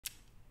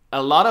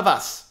a lot of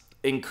us,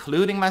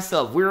 including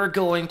myself, we're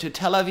going to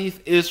Tel Aviv,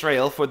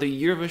 Israel for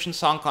the Eurovision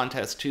Song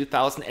Contest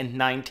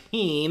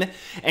 2019.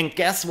 And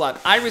guess what?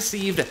 I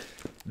received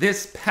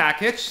this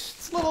package.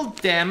 It's a little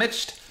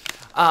damaged,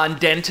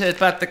 dented,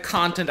 but the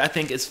content I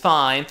think is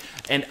fine.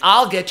 And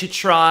I'll get to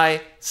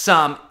try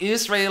some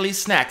Israeli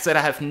snacks that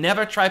I have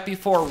never tried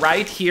before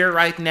right here,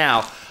 right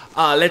now.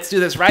 Let's do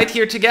this right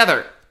here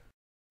together.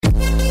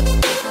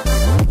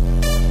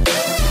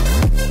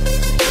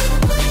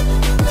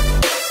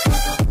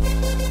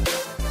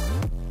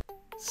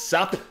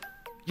 Sup,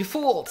 you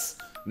fools!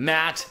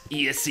 Matt,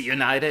 ESC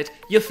United,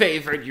 your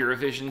favorite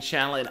Eurovision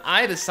channel, and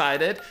I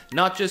decided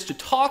not just to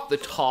talk the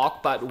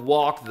talk, but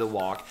walk the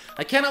walk.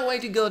 I cannot wait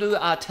to go to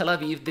Tel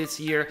Aviv this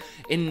year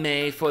in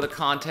May for the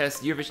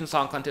contest, Eurovision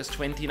Song Contest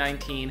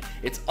 2019.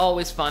 It's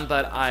always fun,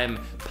 but I'm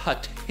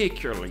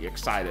particularly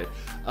excited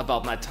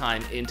about my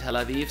time in Tel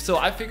Aviv. So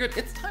I figured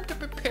it's time to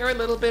prepare a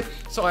little bit,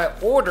 so I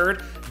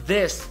ordered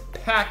this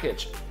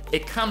package.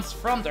 It comes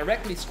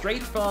directly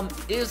straight from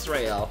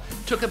Israel.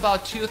 Took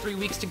about 2 or 3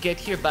 weeks to get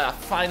here, but I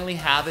finally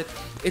have it.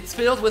 It's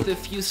filled with a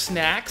few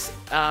snacks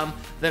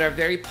that are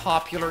very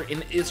popular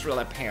in Israel,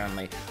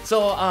 apparently.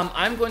 So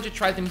I'm going to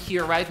try them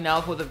here right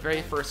now for the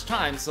very first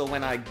time. So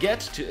when I get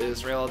to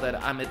Israel, that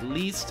I'm at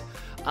least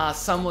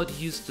somewhat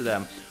used to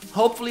them.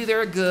 Hopefully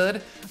they're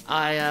good.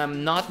 I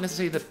am not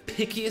necessarily the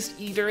pickiest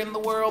eater in the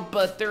world,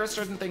 but there are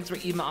certain things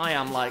where even I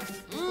am like,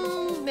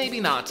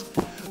 maybe not.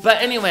 But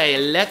anyway,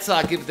 let's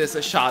give this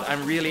a shot.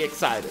 I'm really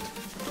excited.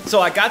 So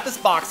I got this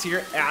box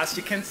here, as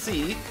you can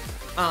see,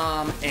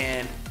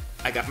 and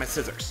I got my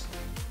scissors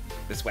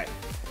this way.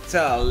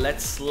 So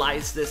let's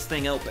slice this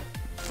thing open.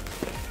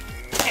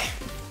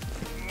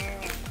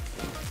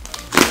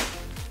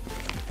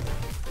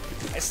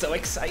 I'm so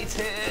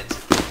excited.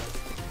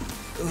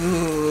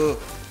 Ooh.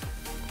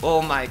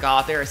 Oh my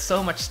god, there is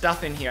so much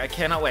stuff in here. I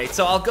cannot wait.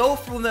 So I'll go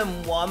through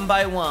them one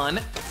by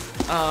one.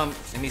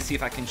 Let me see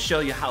if I can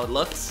show you how it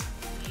looks.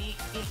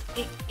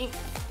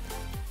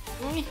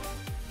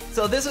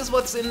 So this is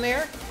what's in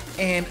there,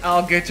 and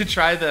I'll get to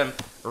try them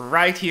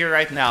right here,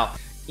 right now.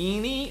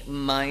 Eeny,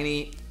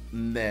 miny,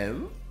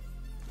 mo.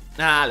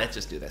 Let's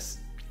just do this.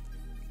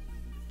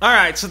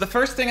 Alright, so the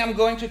first thing I'm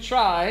going to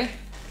try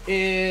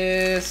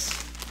is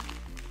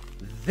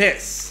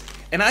this.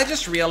 And I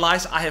just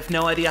realized I have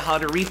no idea how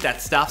to read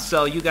that stuff,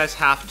 so you guys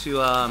have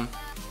to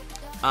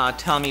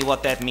tell me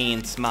what that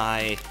means.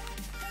 My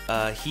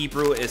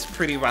Hebrew is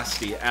pretty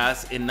rusty,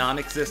 as in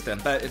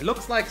non-existent, but it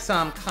looks like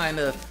some kind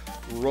of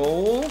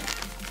roll.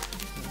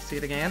 Let's see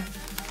it again.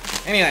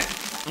 Anyway,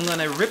 I'm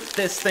gonna rip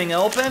this thing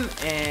open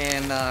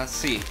and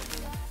see.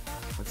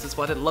 This is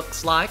what it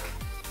looks like.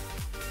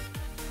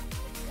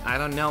 I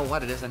don't know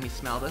what it is. Let me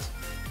smell this.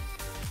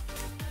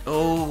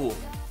 Oh,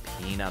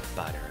 peanut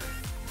butter.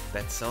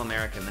 That's so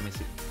American. Let me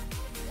see.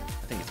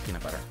 I think it's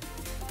peanut butter.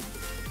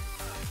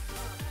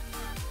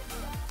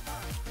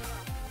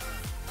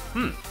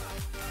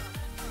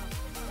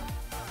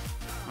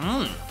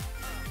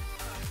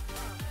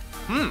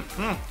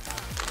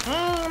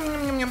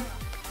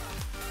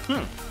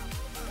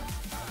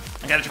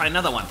 I gotta try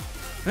another one.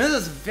 This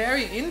is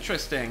very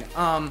interesting.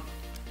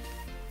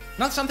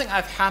 Not something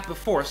I've had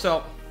before.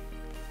 So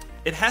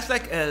it has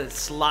like a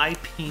sly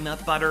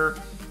peanut butter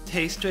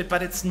taste to it,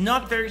 but it's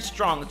not very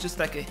strong. It's just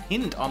like a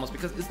hint almost,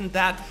 because there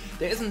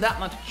isn't that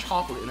much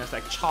chocolate in it. It's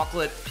like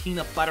chocolate,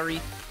 peanut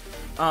buttery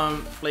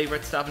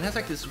flavored stuff. And it has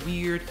like this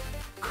weird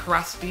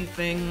crusty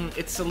thing.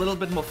 It's a little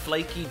bit more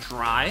flaky,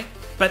 dry,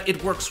 but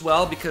it works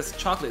well because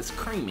chocolate is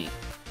creamy.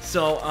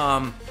 So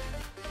I'm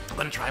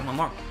gonna try one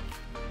more.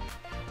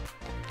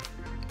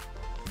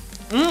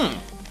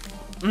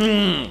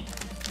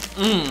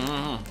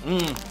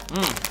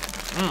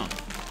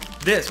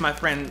 This, my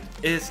friend,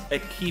 is a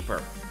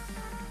keeper.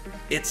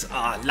 It's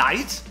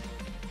light,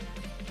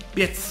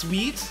 bit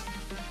sweet.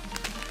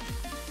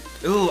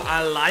 Ooh,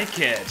 I like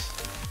it.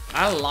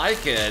 I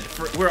like it.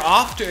 We're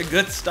off to a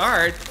good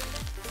start.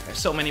 There's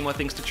so many more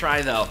things to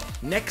try though.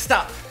 Next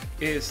up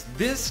is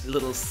this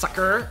little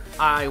sucker.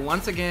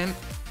 Once again,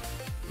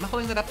 am I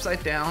holding that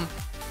upside down?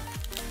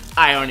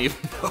 I don't even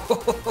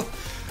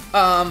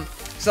know.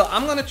 So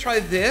I'm gonna try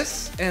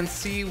this and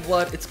see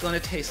what it's gonna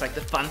taste like. The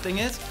fun thing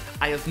is,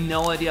 I have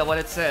no idea what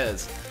it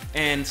says.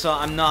 And so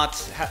I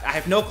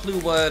have no clue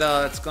what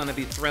it's gonna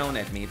be thrown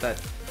at me,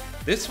 but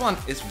this one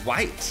is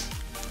white.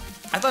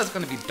 I thought it was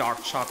gonna be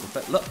dark chocolate,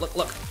 but look, look,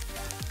 look.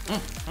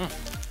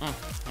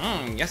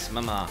 Yes,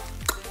 mama.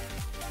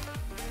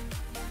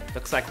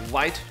 Looks like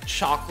white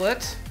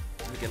chocolate.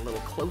 Let me get a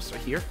little closer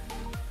here.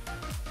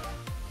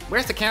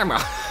 Where's the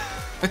camera?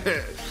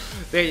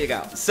 There you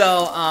go.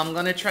 So I'm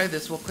gonna try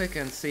this real quick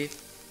and see.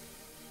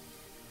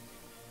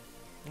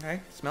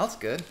 Okay, smells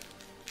good.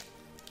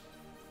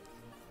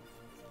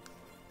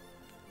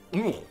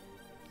 Ooh.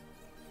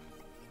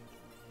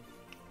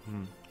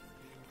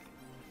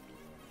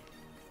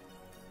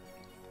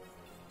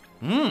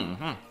 I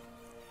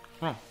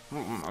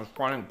was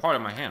part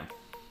of my hand.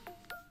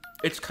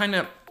 It's kind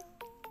of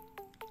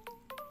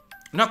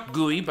not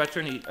gooey, but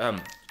certainly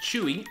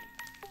chewy.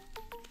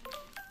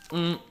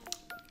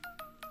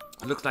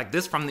 It looks like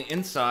this from the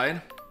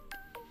inside.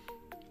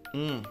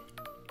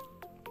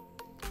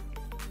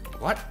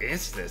 What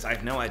is this? I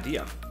have no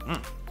idea.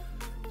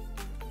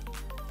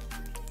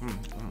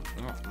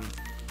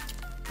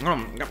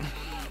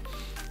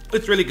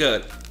 It's really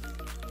good.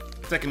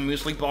 It's like a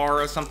muesli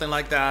bar or something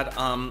like that,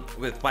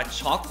 with white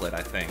chocolate,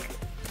 I think.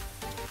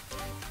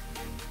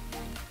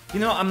 You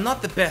know, I'm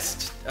not the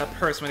best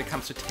person when it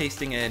comes to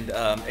tasting and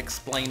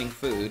explaining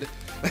food.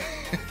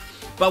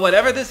 But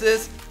whatever this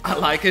is, I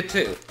like it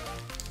too.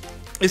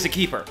 It's a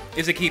keeper.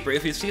 It's a keeper.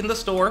 If you see it in the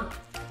store,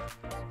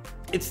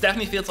 it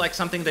definitely feels like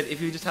something that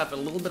if you just have a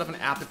little bit of an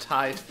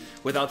appetite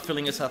without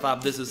filling yourself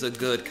up, this is a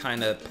good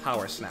kind of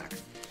power snack.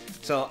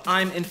 So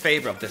I'm in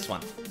favor of this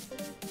one.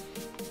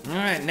 All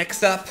right,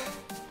 next up,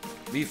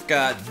 we've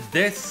got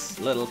this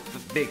little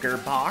bigger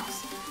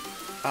box.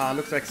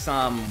 Looks like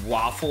some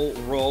waffle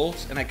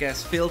rolls, and I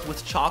guess filled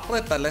with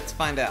chocolate, but let's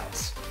find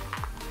out.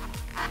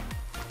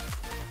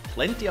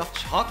 Plenty of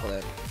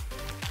chocolate.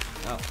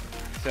 Oh,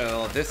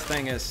 so this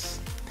thing is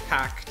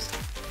packed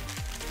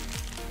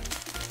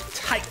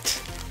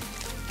tight.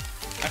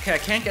 Okay, I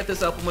can't get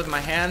this open with my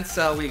hands,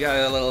 so we got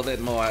a little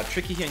bit more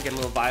tricky here and get a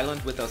little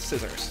violent with those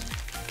scissors.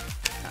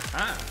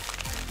 Aha.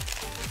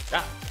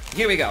 Ah,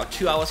 here we go,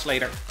 2 hours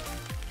later.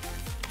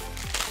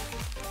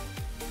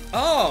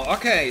 Oh,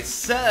 okay,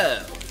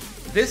 so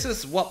this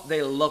is what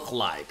they look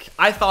like.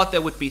 I thought they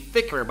would be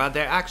thicker, but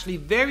they're actually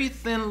very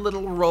thin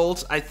little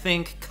rolls, I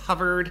think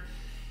covered,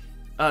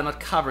 not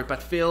covered,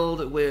 but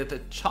filled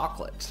with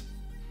chocolate.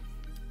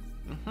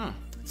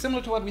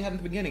 Similar to what we had in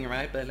the beginning,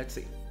 right? But let's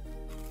see.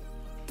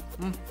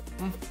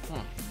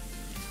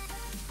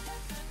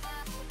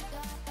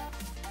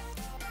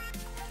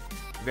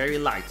 Very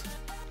light.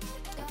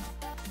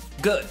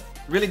 Good.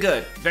 Really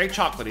good. Very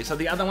chocolatey. So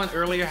the other one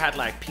earlier had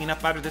like peanut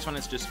butter. This one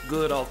is just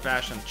good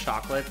old-fashioned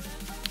chocolate.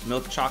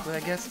 Milk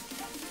chocolate, I guess.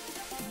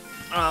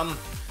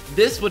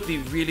 This would be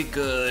really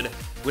good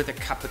with a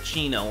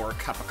cappuccino or a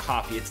cup of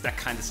coffee. It's that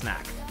kind of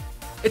snack.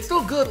 It's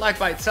still good like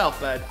by itself,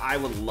 but I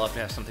would love to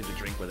have something to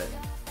drink with it.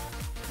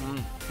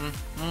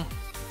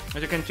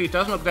 As you can see, it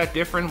doesn't look that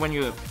different when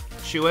you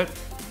chew it.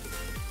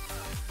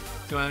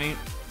 See what I mean?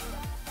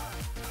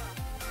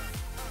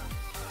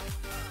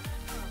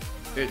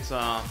 It's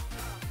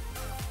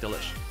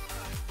delish.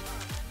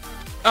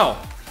 Oh,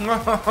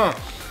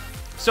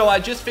 so I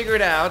just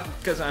figured out,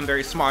 because I'm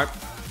very smart,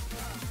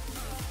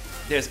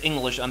 there's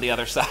English on the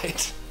other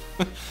side.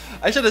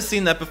 I should have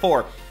seen that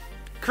before.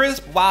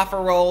 Crisp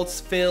waffle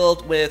rolls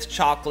filled with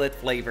chocolate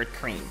flavored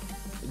cream.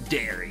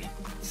 Dairy.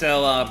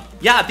 So,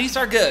 yeah, these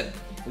are good.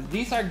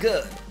 These are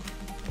good.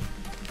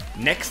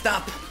 Next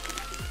up.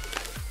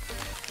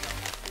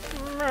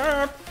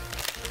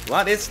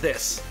 What is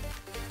this?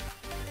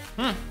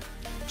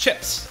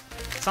 Chips.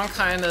 Some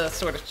kind of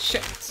sort of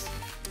chips,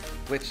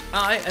 which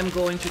I am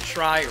going to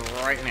try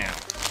right now.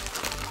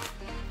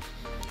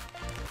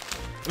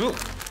 Ooh,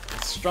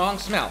 strong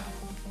smell.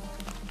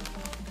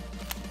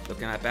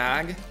 Look in that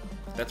bag.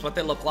 That's what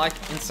they look like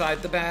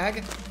inside the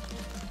bag.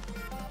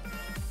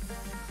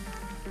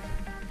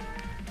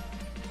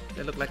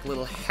 They look like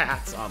little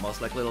hats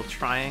almost, like little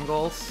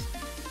triangles.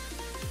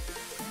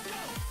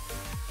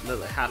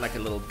 Little hat like a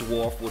little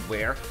dwarf would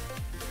wear.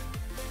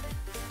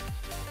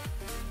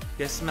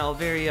 They smell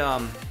very,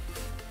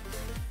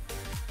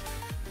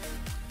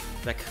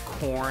 like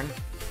corn.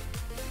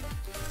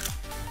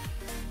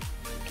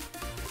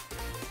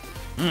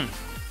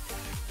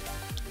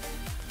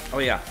 Oh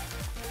yeah.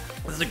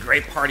 This is a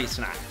great party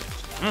snack.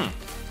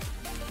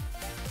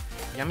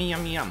 Yummy,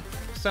 yummy, yum.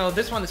 So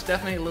this one is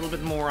definitely a little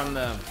bit more on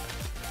the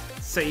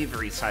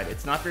savory side.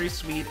 It's not very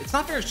sweet. It's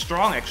not very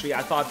strong, actually.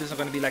 I thought this was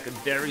going to be like a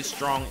very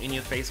strong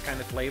in-your-face kind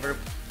of flavor.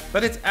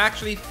 But it's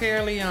actually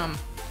fairly, a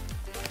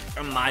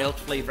mild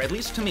flavor, at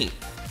least to me.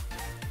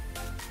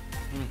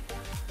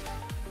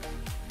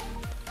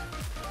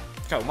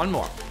 Okay, one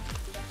more.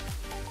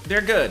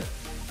 They're good.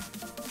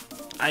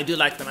 I do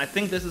like them. I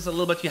think this is a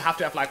little bit, you have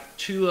to have like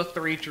 2 or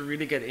 3 to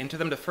really get into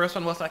them. The first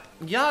one was like,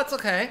 yeah, it's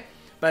okay.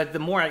 But the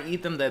more I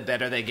eat them, the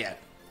better they get.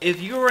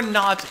 If you're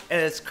not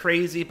as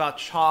crazy about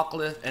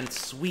chocolate and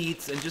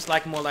sweets and just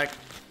like more like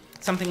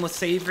something with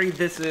savory,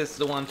 this is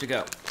the one to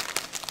go.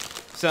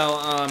 So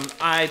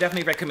I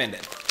definitely recommend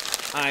it.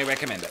 I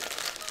recommend it.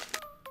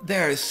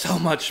 There is so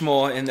much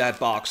more in that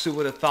box. Who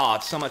would have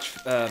thought so much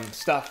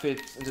stuff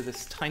fits into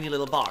this tiny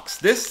little box?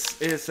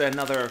 This is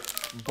another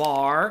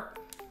bar.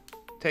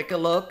 Take a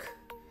look.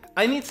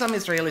 I need some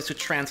Israelis to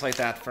translate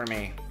that for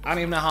me. I don't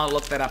even know how to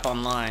look that up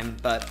online,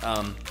 but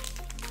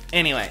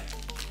anyway,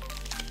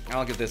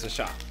 I'll give this a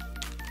shot.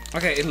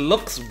 Okay, it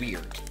looks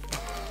weird.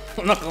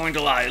 I'm not going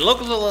to lie. It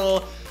looks a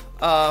little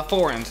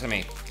foreign to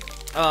me.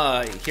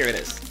 Here it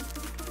is.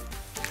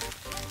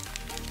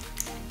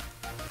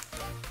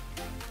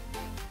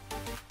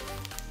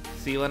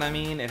 See what I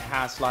mean? It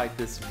has like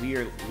this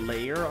weird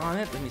layer on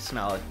it. Let me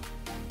smell it.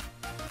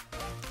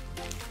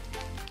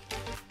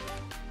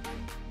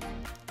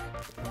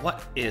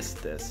 What is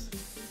this?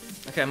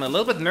 Okay, I'm a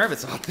little bit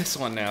nervous about this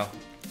one now.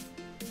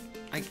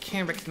 I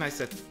can't recognize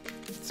that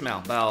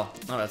smell. Well,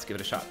 let's give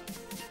it a shot.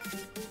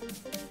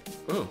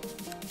 Ooh.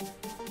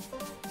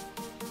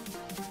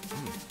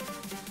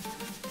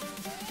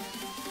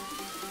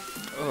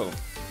 Oh,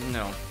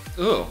 no.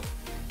 Ooh.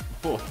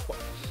 Oh.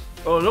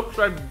 Oh, it looks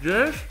like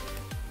this.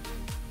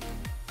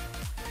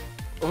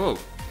 Oh.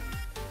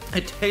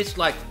 It tastes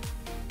like...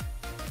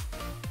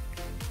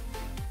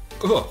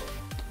 Oh.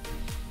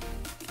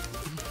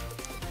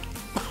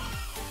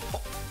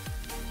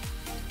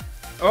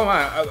 Oh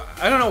my,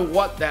 I don't know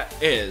what that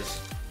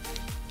is.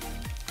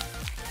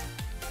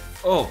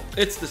 Oh,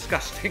 it's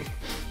disgusting.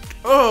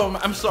 Oh,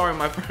 I'm sorry,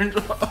 my friend.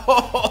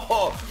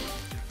 Oh.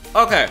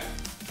 Okay.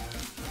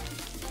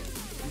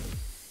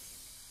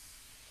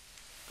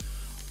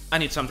 I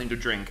need something to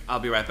drink.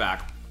 I'll be right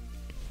back.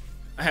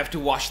 I have to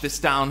wash this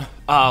down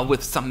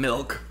with some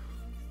milk.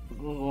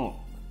 Oh,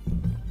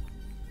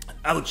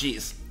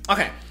 jeez.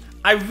 Okay,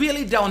 I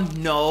really don't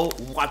know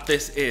what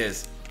this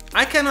is.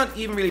 I cannot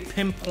even really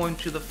pinpoint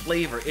to the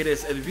flavor. It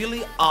is a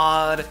really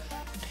odd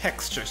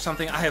texture,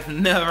 something I have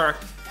never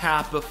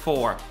had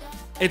before.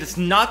 It is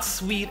not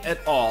sweet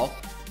at all.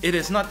 It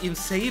is not even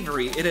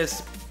savory. It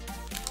is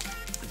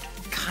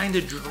kind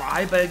of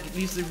dry, but it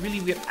leaves a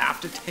really weird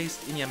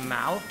aftertaste in your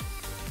mouth.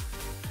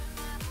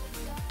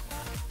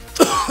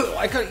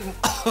 I can't even...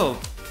 Oh.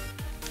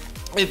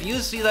 If you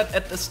see that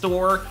at the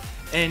store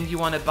and you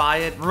want to buy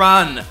it,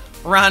 run!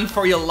 Run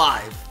for your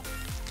life!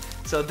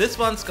 So this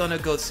one's gonna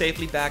go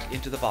safely back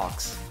into the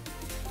box.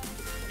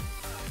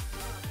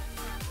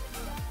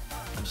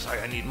 I'm sorry,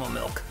 I need more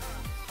milk.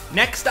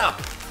 Next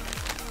up,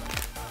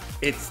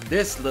 it's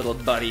this little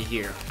buddy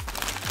here.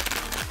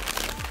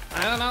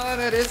 I don't know what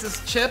that is.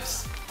 It's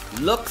chips.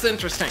 Looks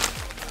interesting.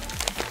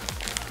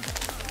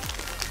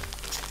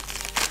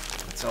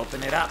 Let's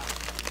open it up.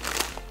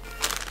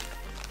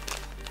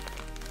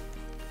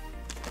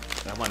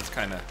 That one's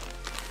kind of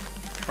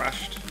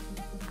crushed.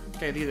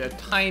 Okay, these are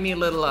tiny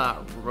little,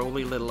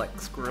 roly little, like,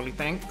 squirrely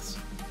things.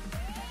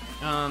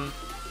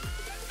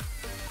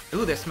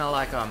 Ooh, they smell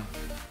like,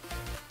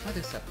 what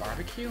is that,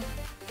 barbecue?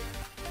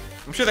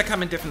 I'm sure they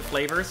come in different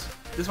flavors.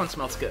 This one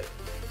smells good.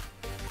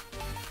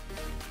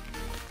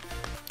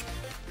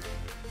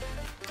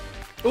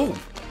 Ooh,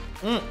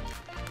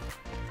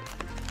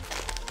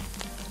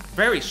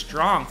 very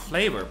strong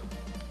flavor.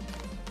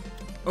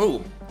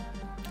 Ooh,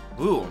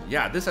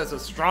 yeah, this has a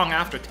strong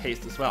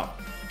aftertaste as well.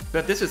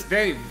 But this is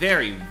very,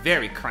 very,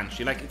 very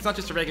crunchy. Like, it's not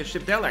just a regular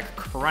chip, they're like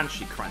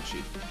crunchy. Not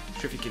sure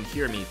if you can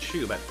hear me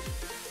chew, but...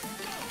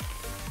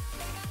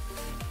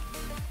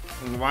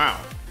 Wow.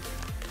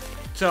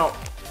 So,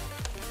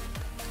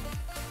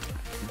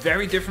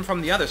 very different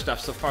from the other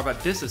stuff so far,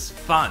 but this is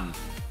fun.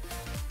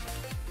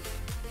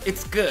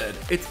 It's good.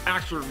 It's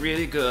actually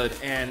really good,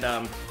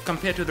 and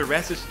compared to the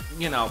rest, it's,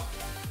 you know,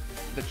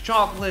 the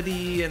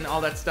chocolatey and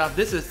all that stuff,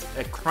 this is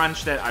a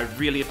crunch that I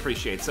really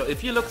appreciate. So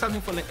if you look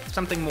something for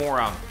something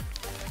more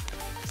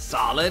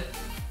solid,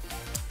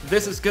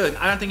 this is good.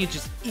 I don't think you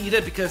just eat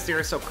it because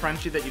they're so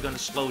crunchy that you're gonna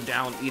slow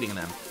down eating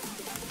them.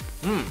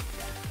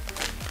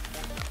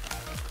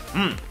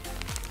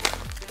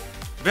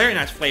 Very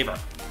nice flavor.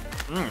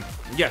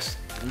 Yes.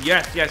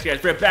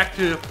 We're back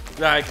to,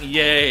 like,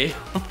 yay.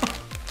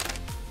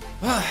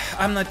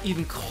 I'm not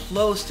even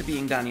close to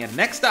being done yet.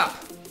 Next up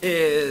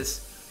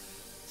is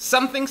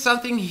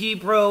something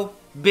Hebrew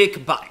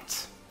Big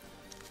Bite.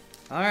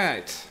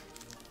 Alright.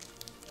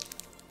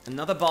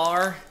 Another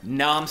bar.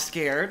 Now I'm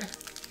scared.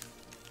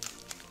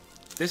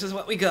 This is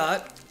what we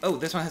got. Oh,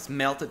 this one has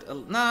melted.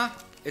 Nah,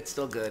 it's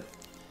still good.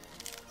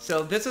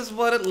 So this is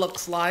what it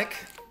looks like.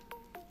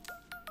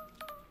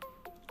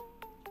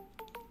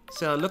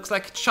 So it looks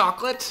like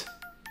chocolate.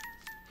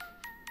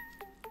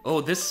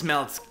 Oh, this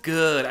smells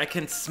good. I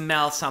can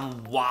smell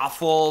some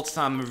waffles,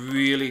 some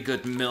really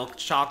good milk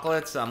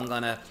chocolate. So I'm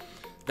gonna...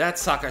 That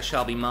sucker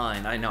shall be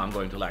mine. I know I'm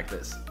going to like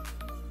this.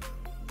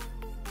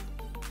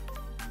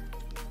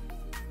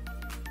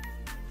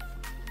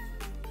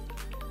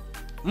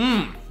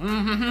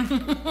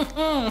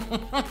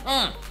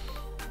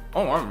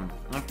 Oh,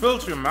 it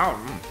fills your mouth.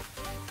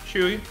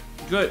 Chewy,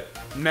 good.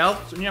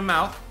 Melts in your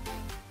mouth.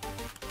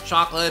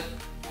 Chocolate.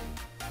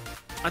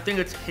 I think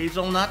it's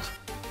hazelnut.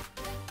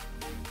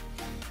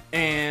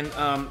 And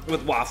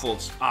with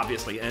waffles,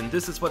 obviously. And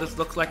this is what it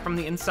looks like from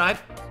the inside.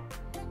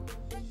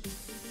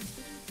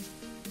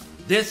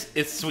 This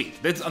is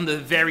sweet. This is on the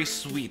very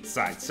sweet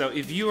side. So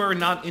if you are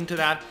not into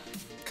that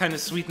kind of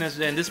sweetness,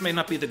 then this may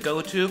not be the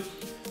go-to.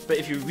 But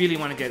if you really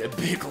want to get a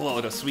big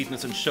load of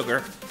sweetness and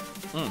sugar,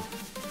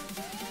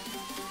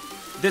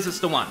 this is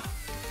the one.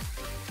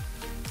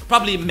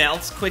 Probably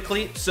melts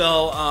quickly,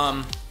 so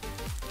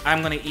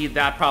I'm gonna eat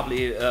that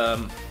probably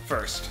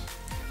first.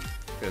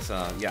 Because,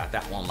 yeah,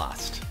 that won't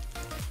last.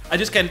 I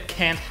just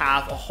can't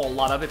have a whole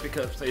lot of it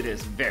because it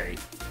is very,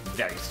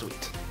 very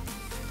sweet.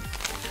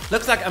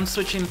 Looks like I'm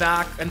switching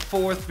back and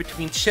forth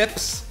between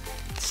chips,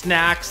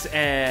 snacks,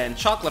 and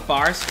chocolate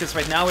bars, because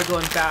right now we're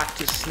going back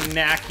to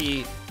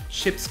snacky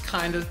chips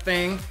kind of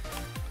thing.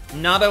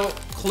 Not a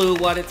clue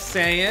what it's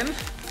saying.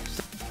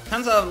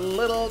 Tons of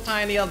little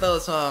tiny of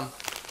those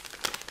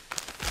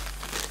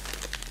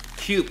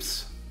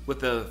cubes with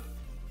the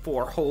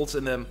 4 holes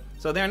in them.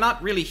 So they're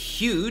not really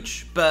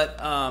huge, but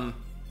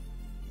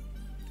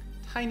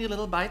tiny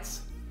little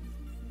bites.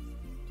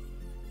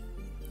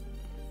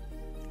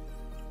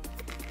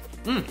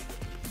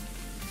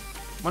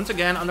 Once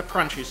again, on the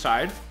crunchy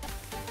side.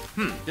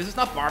 This is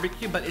not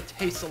barbecue, but it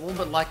tastes a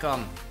little bit like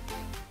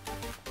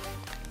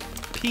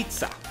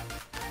pizza.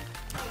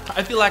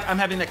 I feel like I'm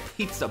having like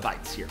pizza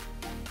bites here.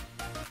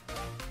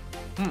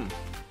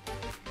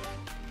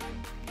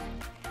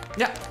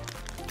 Yeah.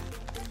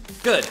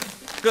 Good,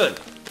 good.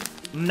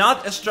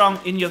 Not a strong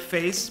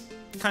in-your-face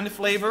kind of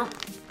flavor.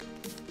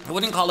 I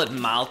wouldn't call it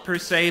mild per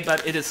se,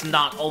 but it is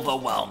not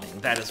overwhelming.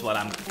 That is what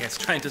I'm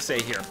trying to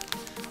say here.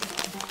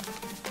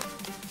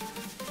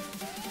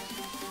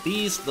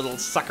 These little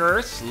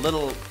suckers,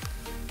 little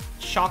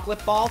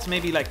chocolate balls,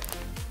 maybe like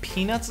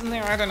peanuts in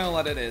there? I don't know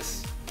what it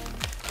is.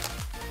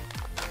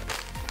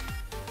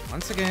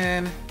 Once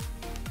again.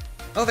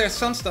 Oh, there's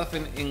some stuff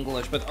in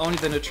English, but only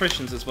the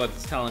nutritions is what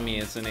it's telling me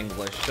is in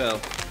English.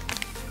 So,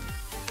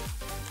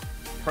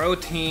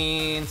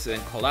 proteins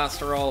and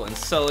cholesterol and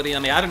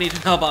sodium. I don't need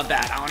to know about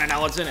that. I want to know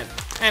what's in it.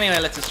 Anyway,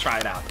 let's just try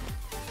it out.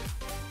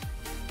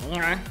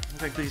 Alright,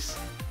 it's like these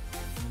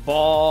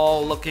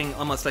ball-looking,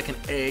 almost like an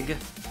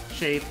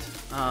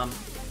egg-shaped bite.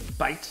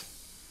 Let's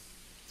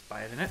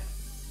bite in it.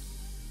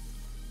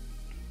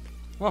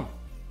 Whoa.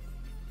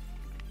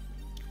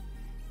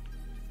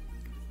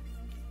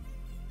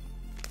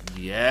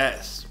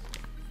 Yes.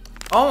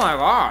 Oh my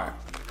god.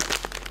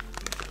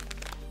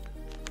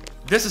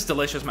 This is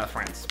delicious, my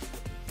friends.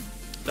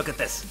 Look at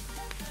this.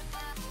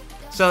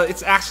 So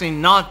it's actually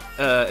not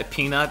a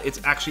peanut,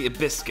 it's actually a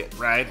biscuit,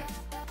 right?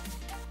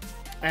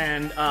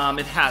 And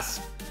it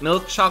has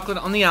milk chocolate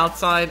on the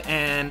outside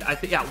and I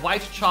think, yeah,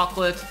 white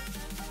chocolate.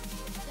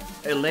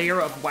 A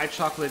layer of white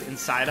chocolate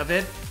inside of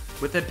it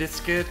with a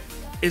biscuit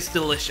is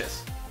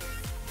delicious.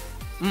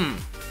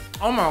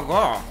 Oh my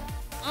god.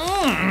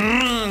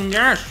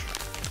 Yes.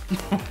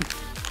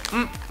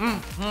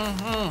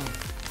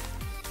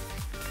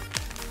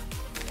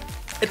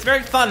 It's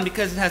very fun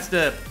because it has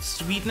the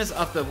sweetness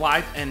of the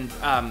white and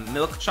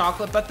milk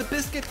chocolate, but the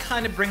biscuit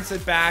kind of brings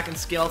it back and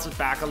scales it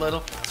back a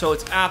little, so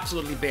it's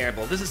absolutely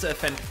bearable. This is a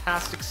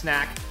fantastic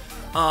snack.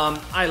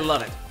 I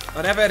love it.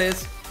 Whatever it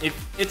is,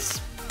 it's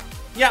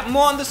yeah,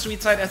 more on the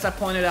sweet side as I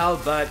pointed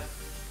out, but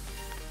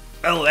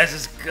oh, this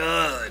is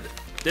good.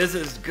 This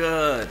is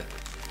good.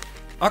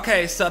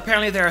 Okay, so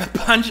apparently there are a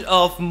bunch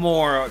of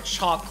more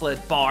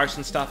chocolate bars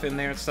and stuff in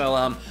there,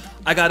 so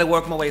I gotta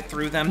work my way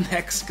through them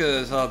next,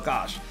 cause oh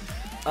gosh.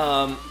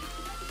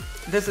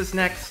 This is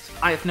next.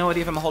 I have no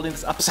idea if I'm holding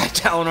this upside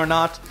down or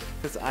not,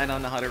 because I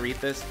don't know how to read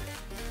this.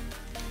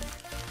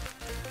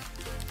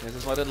 This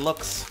is what it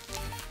looks.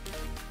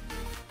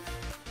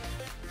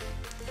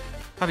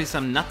 Probably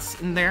some nuts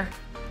in there.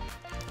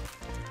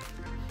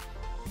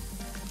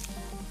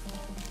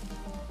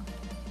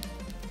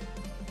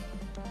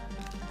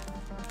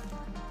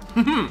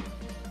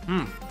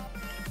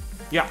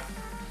 Yeah.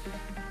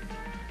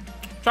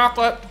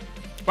 Chocolate,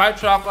 white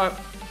chocolate,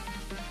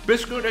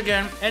 biscuit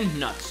again, and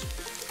nuts.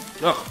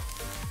 Ugh.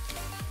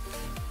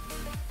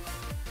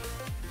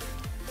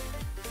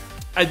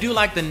 I do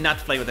like the nut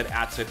flavor that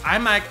adds to it.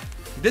 I'm like,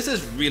 this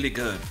is really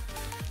good.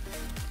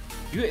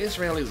 You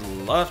Israelis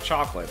love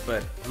chocolate,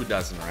 but who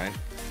doesn't, right?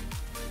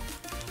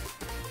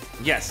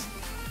 Yes.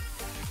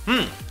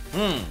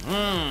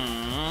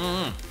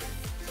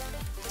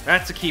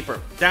 That's a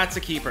keeper. That's a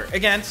keeper.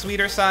 Again,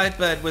 sweeter side,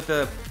 but with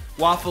the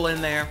waffle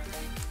in there.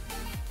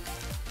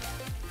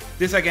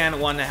 This again,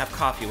 one to have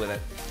coffee with it.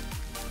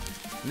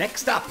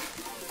 Next up.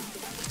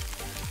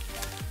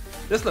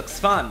 This looks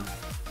fun.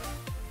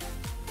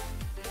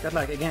 Got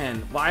like, again,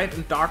 white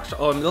and dark,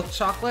 milk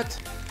chocolate.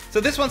 So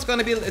this one's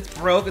gonna be, it's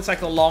broke. It's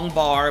like a long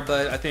bar,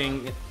 but I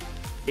think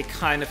it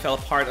kind of fell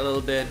apart a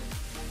little bit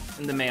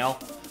in the mail.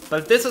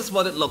 But this is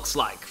what it looks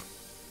like,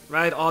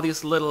 right? All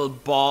these little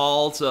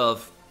balls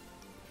of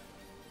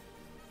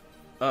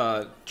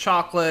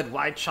chocolate,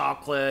 white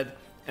chocolate,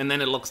 and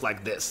then it looks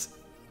like this.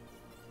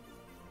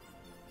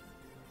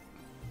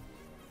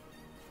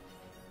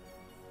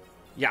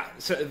 Yeah,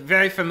 so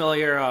very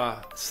familiar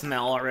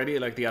smell already,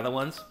 like the other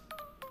ones.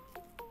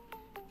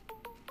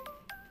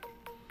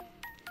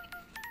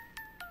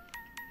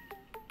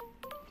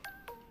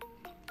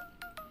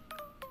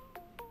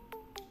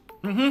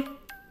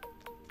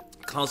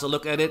 Closer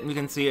look at it, and you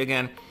can see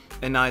again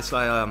a nice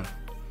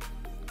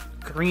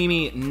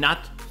creamy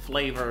nut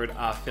flavored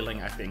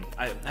filling. I think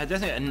I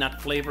definitely a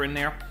nut flavor in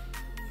there.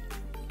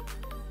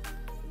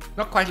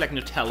 Not quite like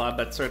Nutella,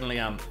 but certainly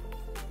on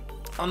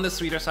the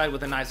sweeter side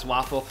with a nice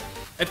waffle.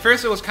 At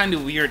first, it was kind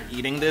of weird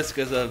eating this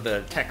because of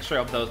the texture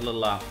of those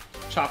little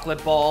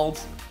chocolate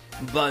balls,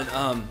 but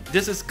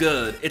this is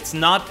good. It's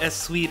not as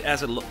sweet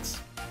as it looks.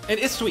 It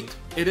is sweet.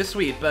 It is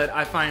sweet, but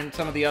I find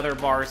some of the other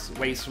bars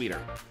way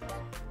sweeter.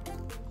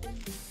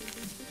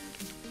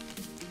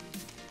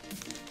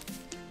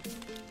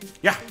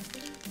 Yeah,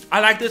 I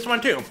like this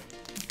one too.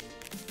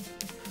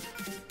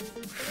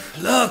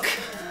 Look,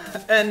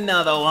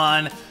 another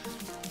one.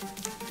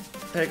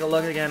 Take a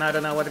look again, I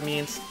don't know what it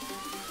means.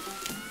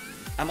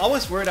 I'm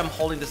always worried I'm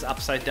holding this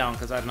upside down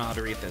because I don't know how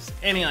to read this.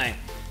 Anyway,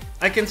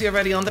 I can see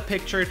already on the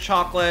picture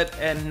chocolate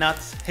and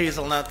nuts,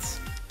 hazelnuts.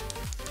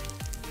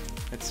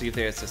 Let's see if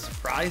there's a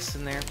surprise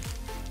in there.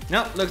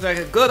 Nope, looks like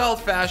a good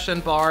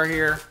old-fashioned bar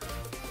here.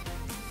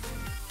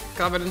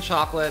 Covered in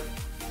chocolate.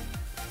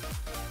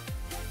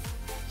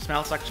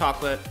 Smells like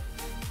chocolate.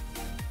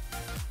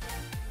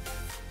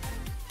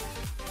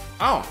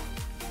 Oh.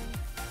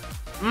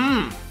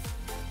 Mmm.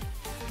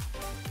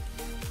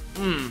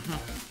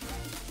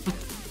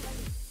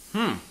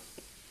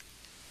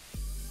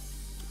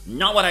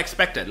 Not what I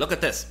expected. Look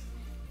at this.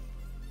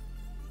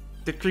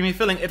 The creamy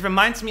filling. It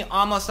reminds me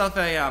almost of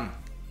a,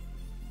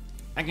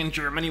 like in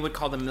Germany would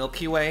call the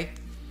Milky Way.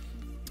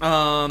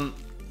 Not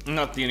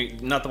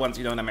the ones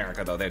you know in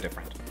America though. They're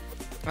different.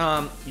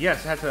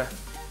 Yes, it has a.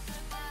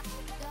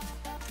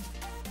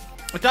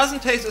 It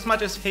doesn't taste as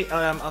much as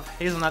of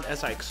hazelnut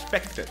as I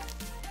expected.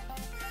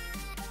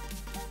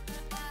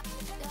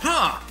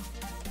 Huh.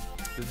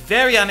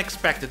 Very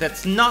unexpected.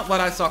 That's not what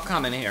I saw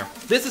coming here.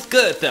 This is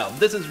good though.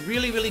 This is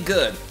really, really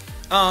good.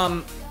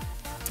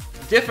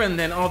 Different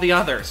than all the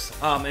others.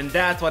 And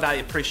that's what I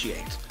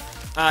appreciate.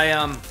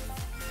 I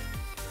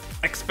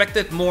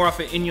expected more of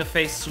an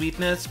in-your-face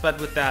sweetness, but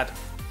with that,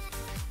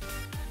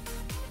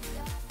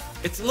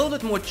 it's a little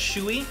bit more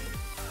chewy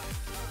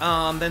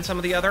than some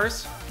of the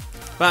others.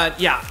 But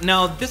yeah,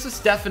 no, this is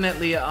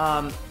definitely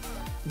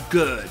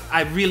good.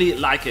 I really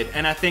like it,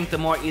 and I think the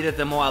more I eat it,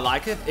 the more I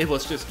like it. It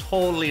was just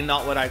totally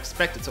not what I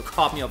expected, so it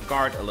caught me off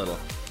guard a little.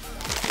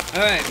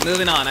 Alright,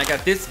 moving on. I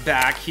got this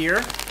bag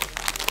here.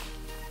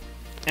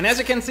 And as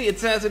you can see, it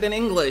says it in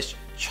English.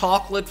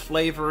 Chocolate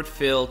flavored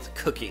filled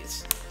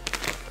cookies.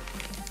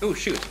 Oh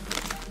shoot.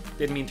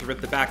 Didn't mean to rip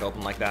the bag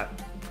open like that.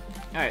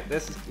 Alright,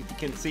 this is, you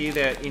can see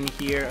that in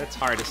here. It's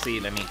hard to see,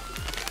 let me...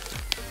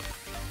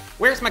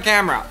 Where's my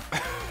camera?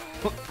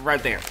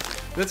 Right there.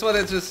 That's what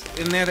it's just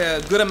in there,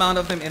 a good amount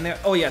of them in there.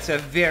 Oh yes, a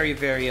very,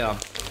 very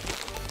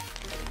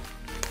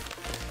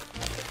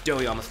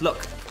doughy almost.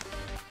 Look.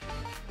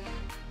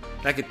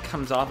 Like it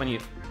comes off and you...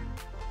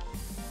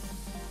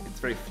 It's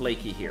very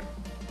flaky here.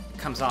 It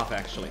comes off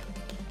actually.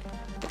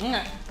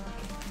 Mm.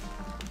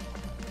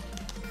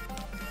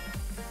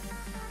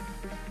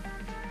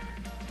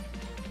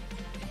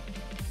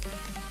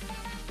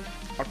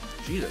 Oh,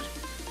 Jesus.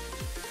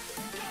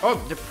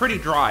 Oh, they're pretty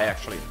dry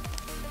actually.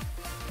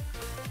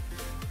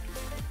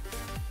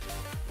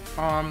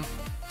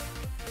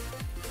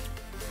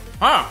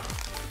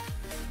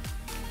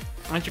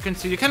 As you can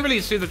see, you can't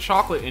really see the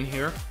chocolate in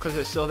here because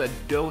there's still that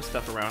dough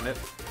stuff around it.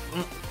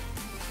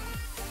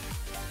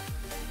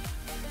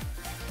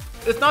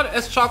 It's not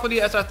as chocolatey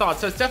as I thought,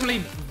 so it's definitely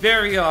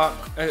very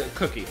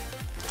cookie.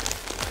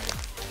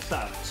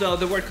 So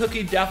the word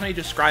cookie definitely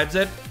describes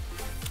it.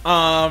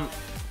 Yeah,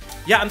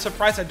 I'm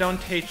surprised I don't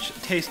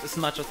taste as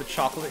much of the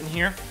chocolate in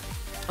here.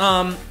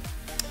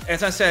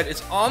 As I said,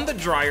 it's on the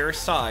drier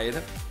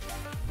side.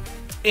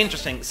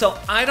 Interesting. So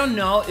I don't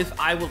know if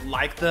I would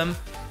like them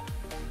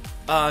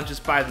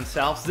just by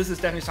themselves. This is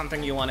definitely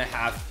something you want to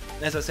have,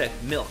 as I said,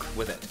 milk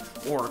with it.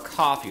 Or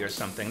coffee or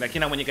something. Like,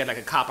 you know, when you get like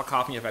a cup of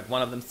coffee, you have like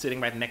one of them sitting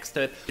right next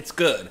to it. It's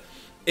good.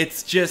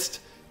 It's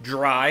just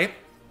dry.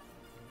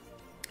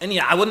 And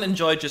yeah, I wouldn't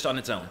enjoy it just on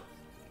its own.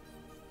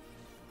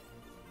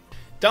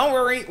 Don't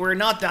worry, we're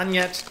not done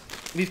yet.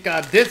 We've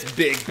got this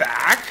big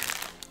bag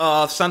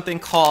of something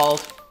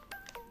called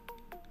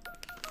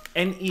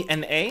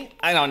NENA?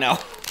 I don't know.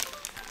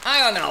 I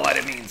don't know what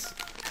it means.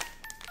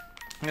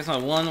 There's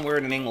not one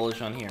word in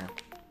English on here.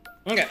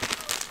 Okay.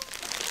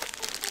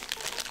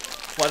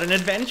 What an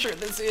adventure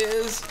this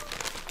is.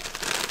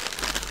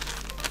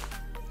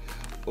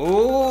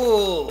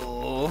 Ooh.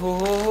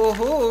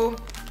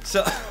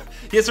 So,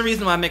 here's the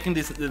reason why I'm making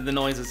the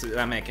noises that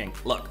I'm making.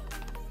 Look.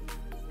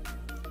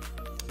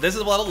 This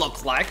is what it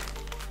looks like.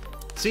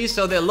 See,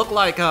 so they look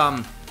like,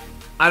 I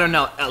don't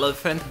know,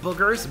 elephant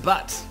boogers,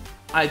 but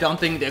I don't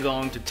think they're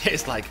going to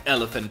taste like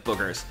elephant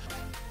boogers.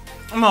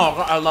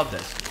 Oh, I love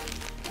this.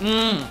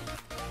 I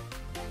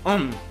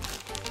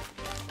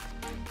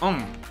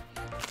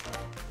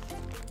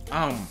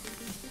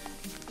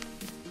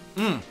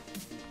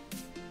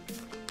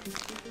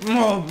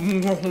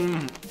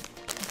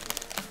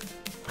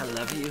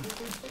love you.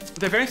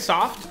 They're very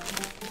soft.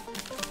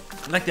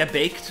 Like they're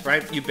baked,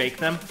 right? You bake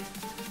them.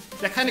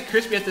 They're kind of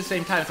crispy at the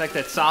same time. It's like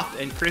that soft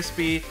and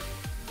crispy,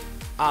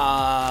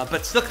 but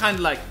still kind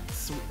of like,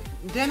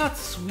 they're not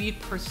sweet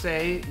per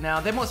se. Now,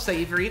 they're more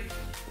savory,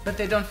 but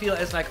they don't feel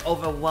as like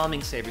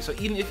overwhelming savory. So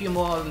even if you're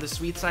more on the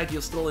sweet side,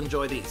 you'll still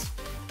enjoy these.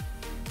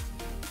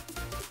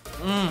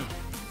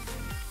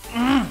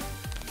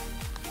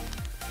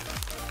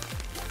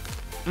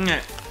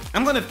 Okay,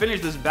 I'm gonna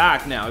finish this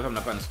bag now if I'm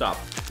not gonna stop.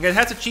 Okay, it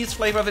has a cheese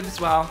flavor of it as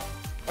well.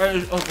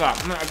 Oh god,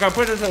 I gotta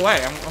put this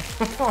away.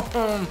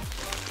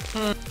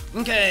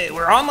 Okay,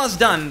 we're almost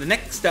done. The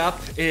next up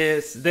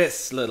is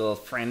this little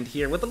friend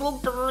here with a little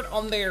bird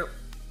on there.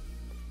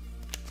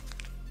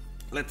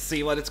 Let's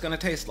see what it's gonna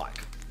taste like.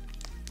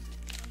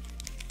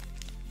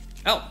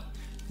 Oh,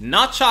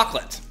 not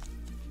chocolate.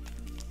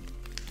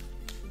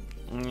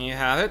 You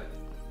have it.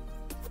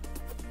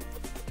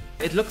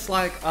 It looks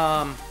like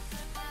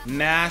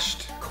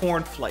mashed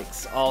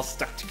cornflakes all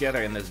stuck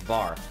together in this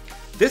bar.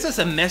 This is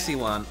a messy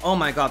one. Oh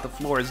my god, the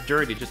floor is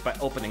dirty just by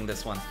opening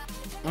this one.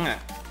 Mm.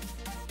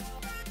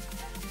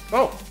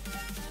 Oh.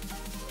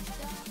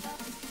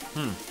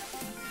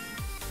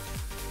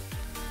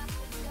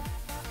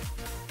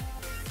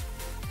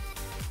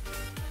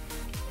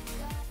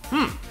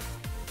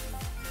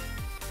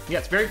 Yeah,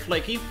 it's very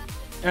flaky,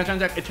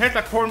 and it tastes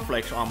like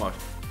cornflakes almost.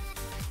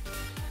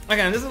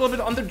 Again, this is a little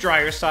bit on the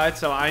drier side,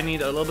 so I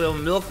need a little bit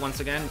of milk once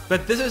again.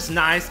 But this is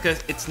nice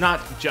because it's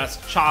not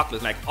just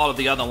chocolate like all of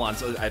the other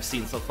ones I've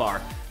seen so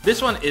far.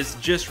 This one is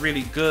just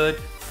really good,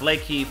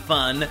 flaky,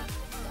 fun,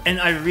 and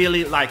I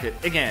really like it.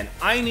 Again,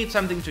 I need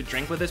something to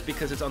drink with this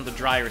because it's on the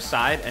drier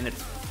side and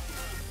it's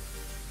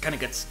kind of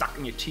gets stuck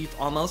in your teeth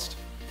almost.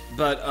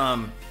 But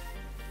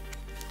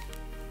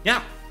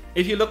yeah,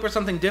 if you look for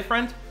something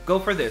different, go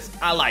for this.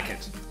 I like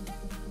it.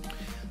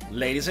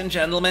 Ladies and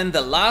gentlemen, the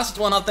last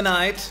one of the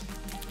night.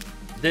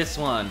 This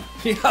one.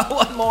 We got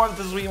one more of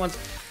the sweet ones.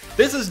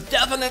 This is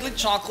definitely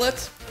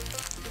chocolate.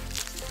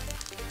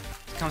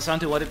 It comes down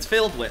to what it's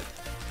filled with.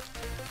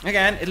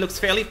 Again, it looks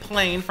fairly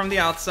plain from the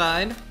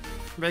outside.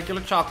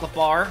 Regular chocolate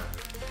bar.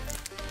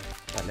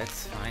 But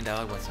let's find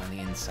out what's on the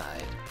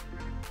inside.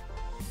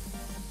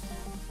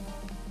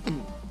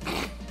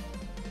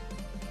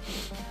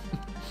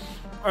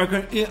 I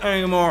can't eat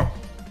anymore.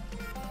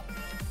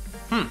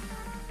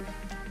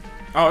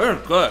 Oh,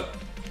 it's good.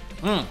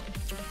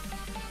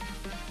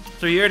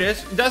 So here it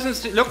is. It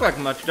doesn't look like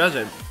much, does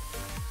it?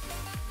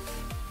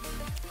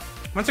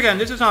 Once again,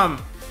 this is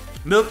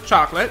milk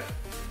chocolate.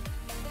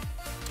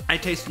 I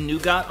taste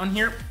nougat on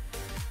here.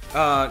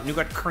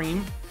 Nougat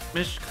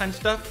cream-ish kind of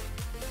stuff.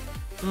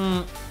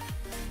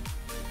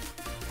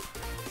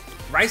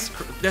 Rice,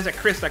 there's a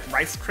crisp, like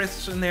rice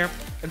crisps in there.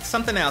 And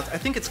something else. I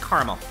think it's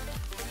caramel.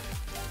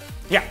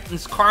 Yeah,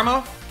 it's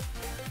caramel,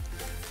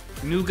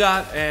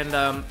 nougat,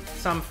 and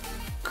some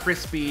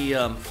crispy,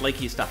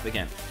 flaky stuff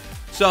again.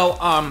 So,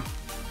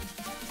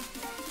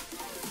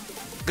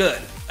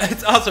 good.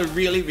 It's also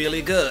really,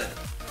 really good.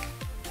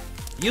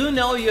 You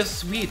know your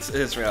sweets,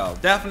 Israel.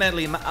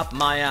 Definitely up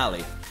my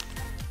alley.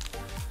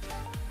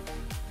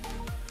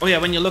 Oh yeah,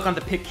 when you look on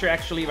the picture,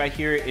 actually, right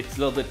here, it's a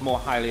little bit more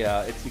highly,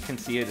 you can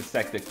see it, it's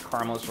like the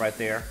caramels right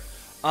there.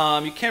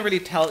 You can't really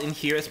tell in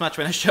here as much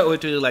when I show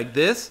it to you like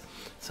this.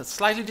 So it's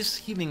slightly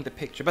deceiving the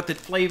picture, but the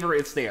flavor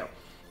is there.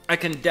 I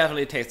can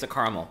definitely taste the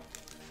caramel.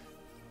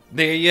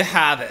 There you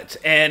have it.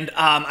 And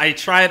I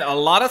tried a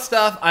lot of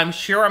stuff. I'm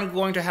sure I'm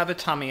going to have a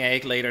tummy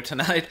ache later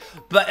tonight.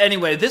 But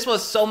anyway, this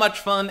was so much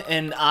fun,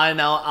 and I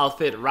know I'll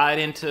fit right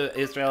into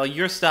Israel.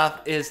 Your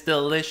stuff is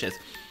delicious.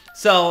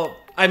 So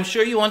I'm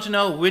sure you want to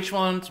know which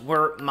ones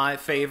were my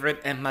favorite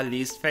and my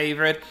least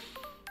favorite.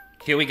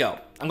 Here we go.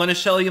 I'm going to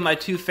show you my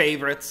two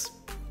favorites.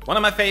 One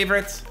of my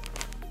favorites,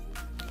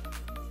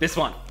 this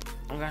one.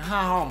 I'm going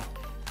home.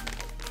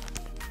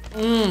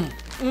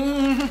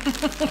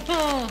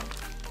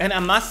 And I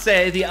must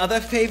say, the other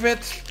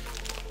favorite,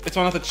 it's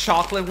one of the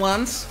chocolate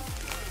ones.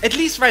 At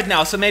least right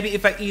now, so maybe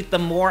if I eat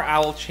them more, I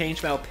will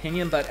change my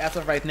opinion, but as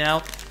of right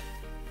now,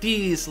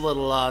 these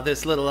little,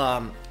 this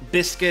little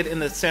biscuit in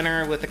the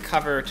center with the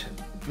covered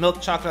milk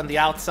chocolate on the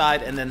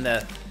outside, and then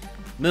the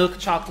milk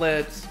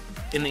chocolate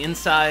in the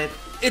inside,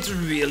 it's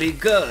really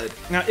good.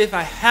 Now, if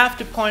I have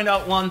to point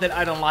out one that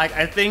I don't like,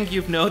 I think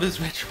you've noticed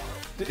which one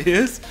it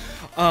is.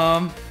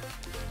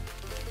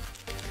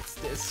 It's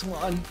this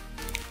one.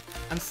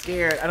 I'm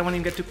scared. I don't want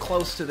to get too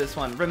close to this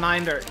one.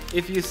 Reminder,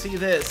 if you see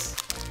this,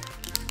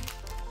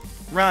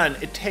 run.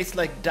 It tastes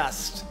like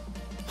dust.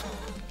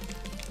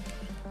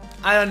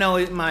 I don't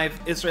know, my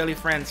Israeli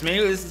friends.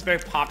 Maybe this is very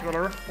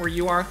popular where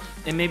you are,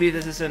 and maybe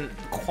this is an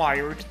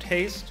acquired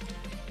taste.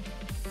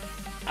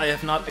 I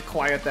have not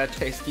acquired that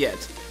taste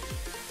yet.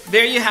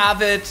 There you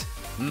have it.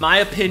 My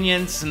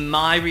opinions,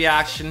 my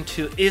reaction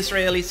to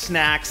Israeli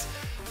snacks.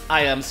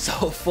 I am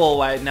so full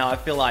right now. I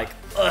feel like,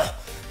 ugh.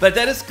 But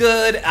that is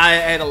good.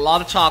 I ate a lot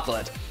of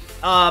chocolate.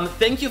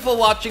 Thank you for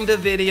watching the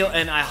video,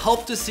 and I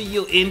hope to see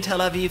you in Tel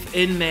Aviv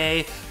in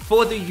May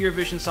for the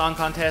Eurovision Song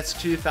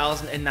Contest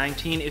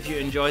 2019. If you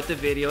enjoyed the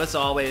video, as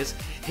always,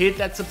 hit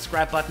that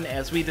subscribe button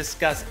as we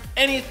discuss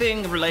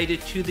anything related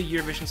to the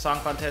Eurovision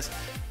Song Contest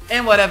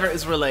and whatever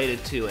is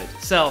related to it.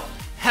 So,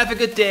 have a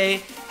good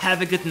day,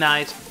 have a good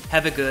night,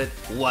 have a good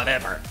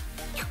whatever.